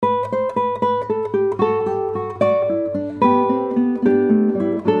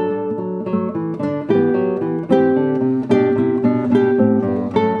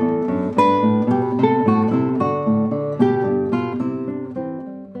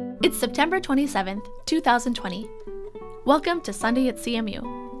It's September 27th, 2020. Welcome to Sunday at CMU.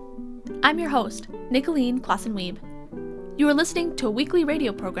 I'm your host, Nicolene Clausen-Weeb. You are listening to a weekly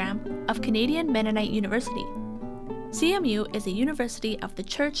radio program of Canadian Mennonite University. CMU is a university of the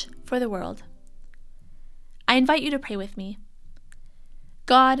Church for the world. I invite you to pray with me.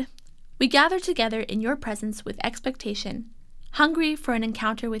 God, we gather together in your presence with expectation, hungry for an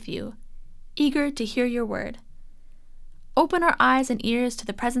encounter with you, eager to hear your word. Open our eyes and ears to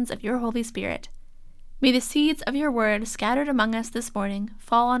the presence of your Holy Spirit. May the seeds of your word scattered among us this morning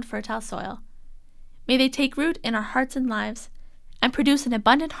fall on fertile soil. May they take root in our hearts and lives and produce an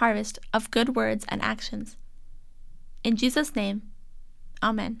abundant harvest of good words and actions. In Jesus' name,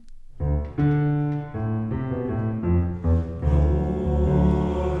 Amen.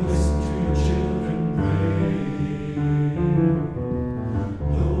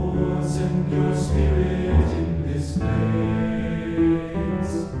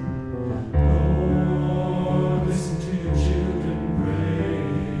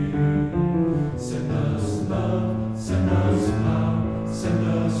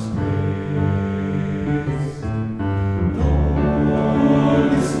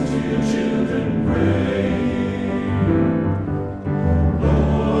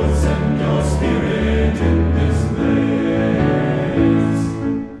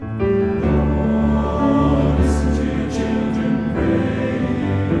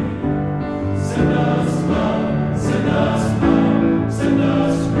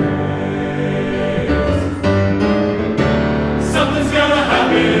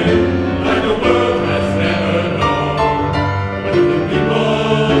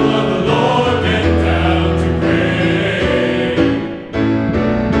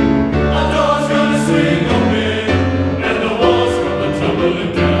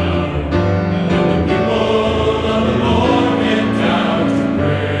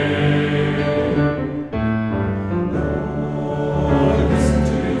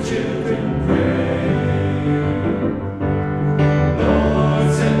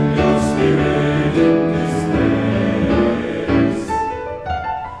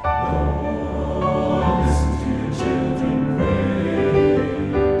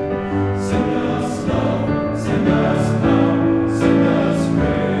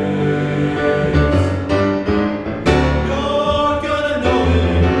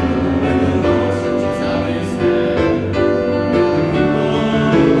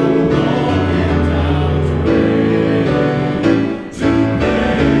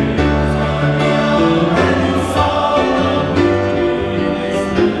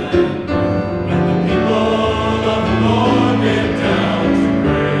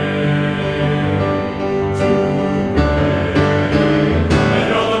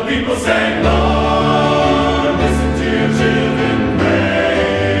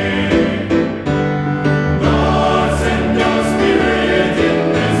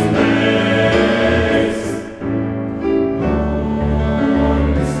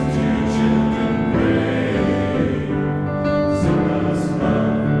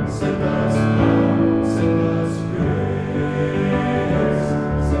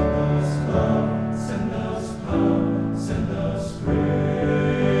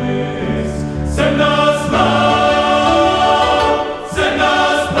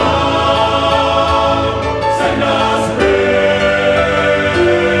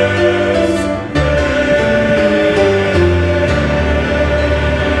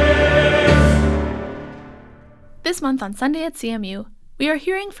 This month on Sunday at CMU, we are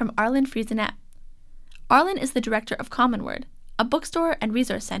hearing from Arlen Friesenet. Arlen is the director of Commonword, a bookstore and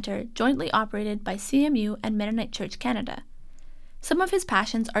resource center jointly operated by CMU and Mennonite Church Canada. Some of his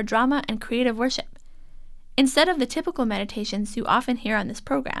passions are drama and creative worship. Instead of the typical meditations you often hear on this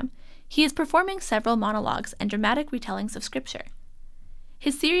program, he is performing several monologues and dramatic retellings of Scripture.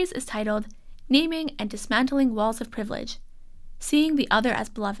 His series is titled Naming and Dismantling Walls of Privilege, Seeing the Other as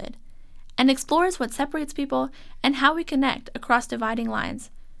Beloved, and explores what separates people and how we connect across dividing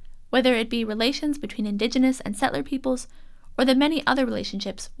lines, whether it be relations between Indigenous and settler peoples or the many other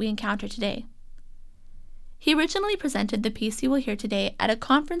relationships we encounter today. He originally presented the piece you will hear today at a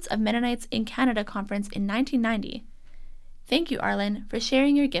Conference of Mennonites in Canada conference in 1990. Thank you, Arlen, for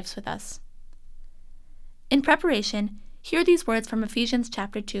sharing your gifts with us. In preparation, hear these words from Ephesians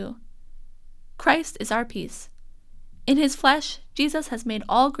chapter 2. Christ is our peace. In his flesh, Jesus has made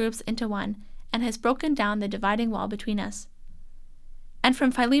all groups into one and has broken down the dividing wall between us. And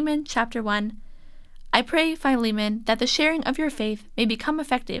from Philemon chapter 1, I pray, Philemon, that the sharing of your faith may become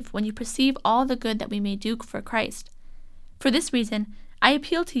effective when you perceive all the good that we may do for Christ. For this reason, I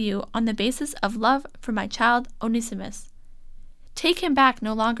appeal to you on the basis of love for my child Onesimus. Take him back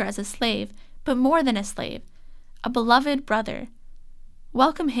no longer as a slave, but more than a slave, a beloved brother.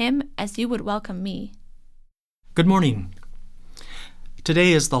 Welcome him as you would welcome me. Good morning.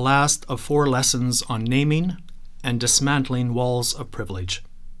 Today is the last of 4 lessons on naming and dismantling walls of privilege.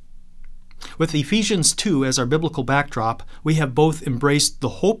 With Ephesians 2 as our biblical backdrop, we have both embraced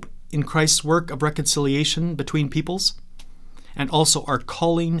the hope in Christ's work of reconciliation between peoples and also our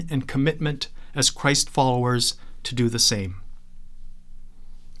calling and commitment as Christ followers to do the same.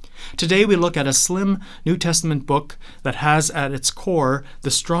 Today we look at a slim New Testament book that has at its core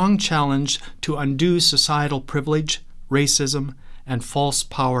the strong challenge to undo societal privilege, racism, and false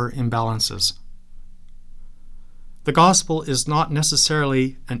power imbalances. The gospel is not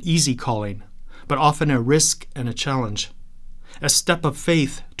necessarily an easy calling, but often a risk and a challenge, a step of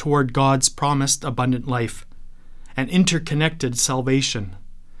faith toward God's promised abundant life, an interconnected salvation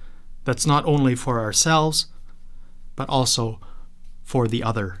that's not only for ourselves, but also for the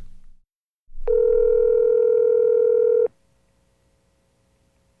other.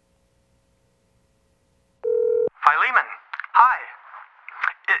 Philemon, hi.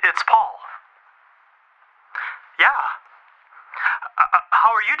 It's Paul. Yeah.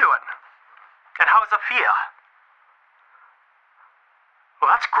 How are you doing? And how's Afia? Well,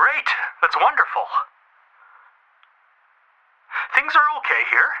 that's great. That's wonderful. Things are okay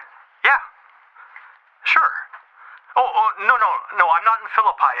here. Yeah. Sure. Oh, no, I'm not in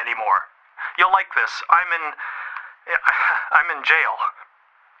Philippi anymore. You'll like this. I'm in jail.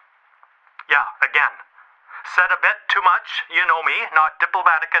 Yeah, again. Said a bit too much, you know me, not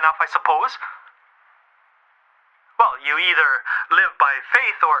diplomatic enough, I suppose. Well, you either live by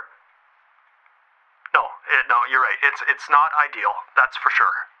faith or... No, you're right. It's not ideal, that's for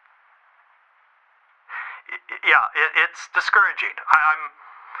sure. Yeah, it's discouraging.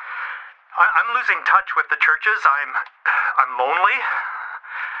 I'm losing touch with the churches. I'm lonely.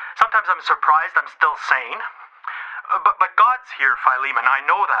 Sometimes I'm surprised I'm still sane. But God's here, Philemon. I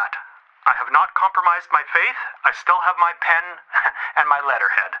know that. I have not compromised my faith. I still have my pen and my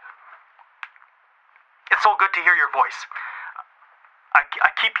letterhead. It's so good to hear your voice.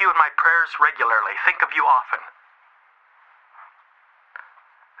 I keep you in my prayers regularly. Think of you often.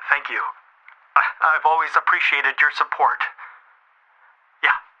 Thank you. I've always appreciated your support.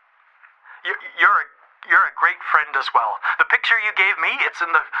 Yeah. You're a great friend as well. The picture you gave me, it's in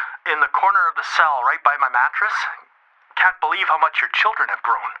the corner of the cell right by my mattress. Can't believe how much your children have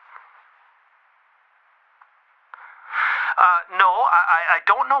grown. No, I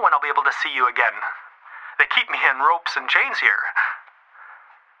don't know when I'll be able to see you again. They keep me in ropes and chains here.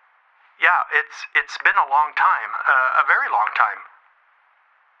 Yeah, it's been a long time, a very long time.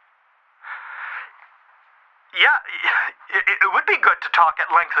 Yeah, it would be good to talk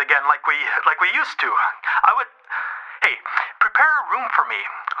at length again like we used to. Hey, prepare a room for me.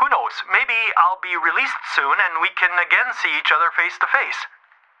 Who knows, maybe I'll be released soon and we can again see each other face to face.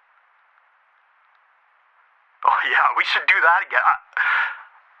 Oh yeah, we should do that again.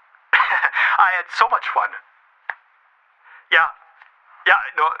 I had so much fun. Yeah,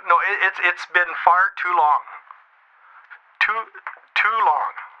 no, it's been far too long. Too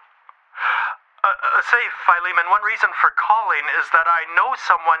long. Say, Philemon, one reason for calling is that I know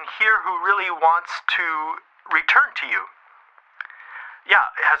someone here who really wants to return to you. Yeah,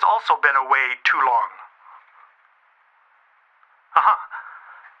 it has also been away too long.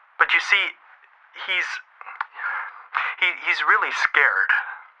 But you see, he's really scared.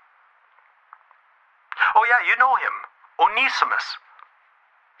 Oh yeah, you know him. Onesimus.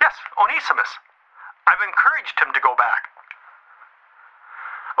 Yes, Onesimus. I've encouraged him to go back.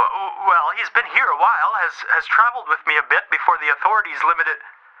 Well, he's been here a while, has traveled with me a bit before the authorities limited...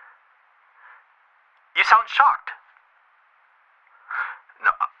 You sound shocked.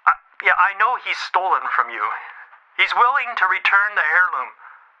 No, I know he's stolen from you. He's willing to return the heirloom.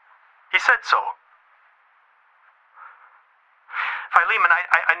 He said so. Philemon,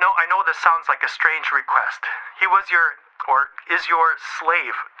 I know this sounds like a strange request. He was is your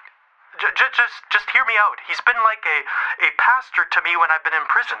slave. Just hear me out. He's been like a pastor to me when I've been in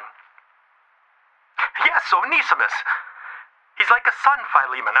prison. Yes, Onesimus. He's like a son,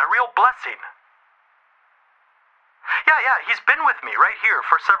 Philemon, a real blessing. Yeah, he's been with me right here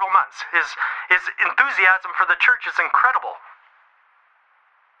for several months. His enthusiasm for the church is incredible.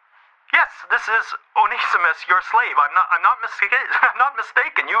 Yes, this is Onesimus, your slave. I'm not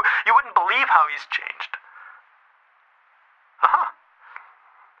mistaken. You wouldn't believe how he's changed.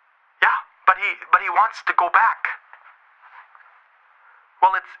 Yeah, but he wants to go back.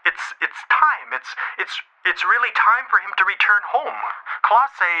 Well, it's time. It's really time for him to return home.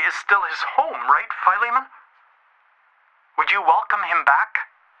 Colossae is still his home, right, Philemon? Would you welcome him back?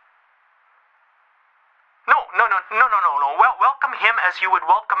 No. Welcome him as you would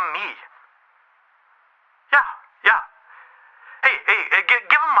welcome me. Yeah. Hey, give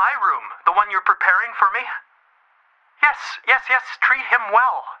him my room, the one you're preparing for me. Yes, treat him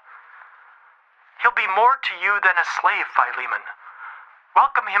well. He'll be more to you than a slave, Philemon.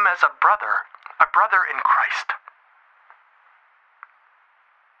 Welcome him as a brother in Christ.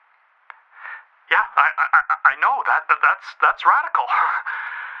 Yeah, I know that's radical.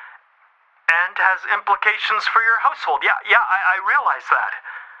 And has implications for your household. Yeah, I realize that.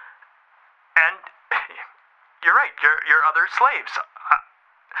 And you're right, your other slaves.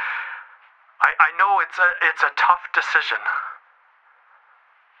 I know it's a tough decision.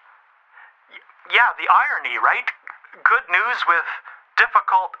 Yeah, the irony, right? Good news with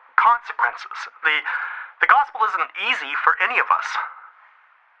difficult consequences. The gospel isn't easy for any of us.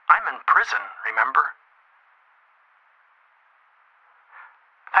 I'm in prison, remember?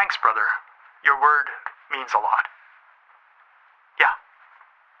 Thanks, brother. Your word means a lot.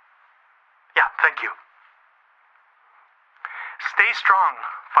 Yeah, thank you. Stay strong,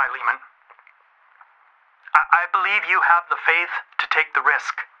 Philemon. I believe you have the faith to take the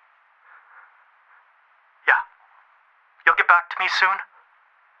risk. Yeah. You'll get back to me soon?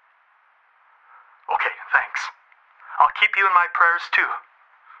 Okay, thanks. I'll keep you in my prayers too.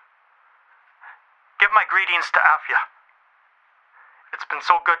 Give my greetings to Afia. It's been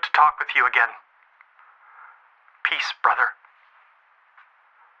so good to talk with you again. Peace, brother.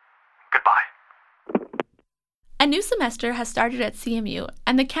 Goodbye. A new semester has started at CMU,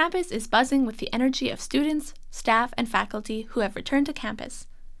 and the campus is buzzing with the energy of students, staff, and faculty who have returned to campus.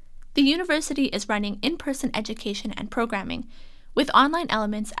 The university is running in-person education and programming, with online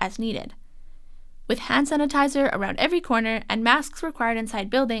elements as needed. With hand sanitizer around every corner and masks required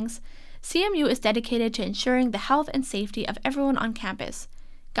inside buildings, CMU is dedicated to ensuring the health and safety of everyone on campus,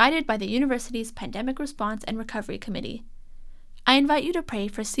 guided by the university's Pandemic Response and Recovery Committee. I invite you to pray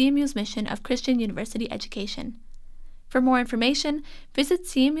for CMU's mission of Christian university education. For more information, visit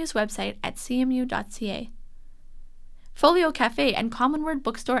CMU's website at cmu.ca. Folio Cafe and Common Word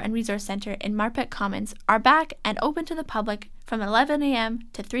Bookstore and Resource Center in Marpet Commons are back and open to the public from 11 a.m.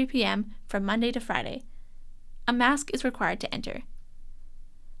 to 3 p.m. from Monday to Friday. A mask is required to enter.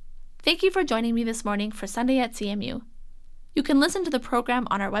 Thank you for joining me this morning for Sunday at CMU. You can listen to the program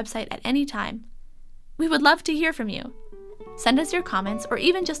on our website at any time. We would love to hear from you. Send us your comments or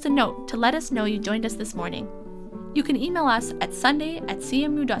even just a note to let us know you joined us this morning. You can email us at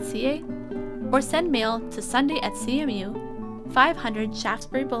sunday@cmu.ca or send mail to Sunday at CMU, 500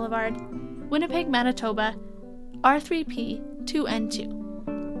 Shaftesbury Boulevard, Winnipeg, Manitoba, R3P 2N2.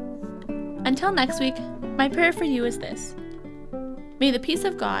 Until next week, my prayer for you is this. May the peace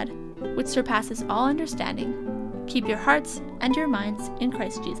of God, which surpasses all understanding, keep your hearts and your minds in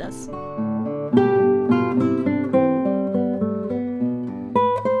Christ Jesus.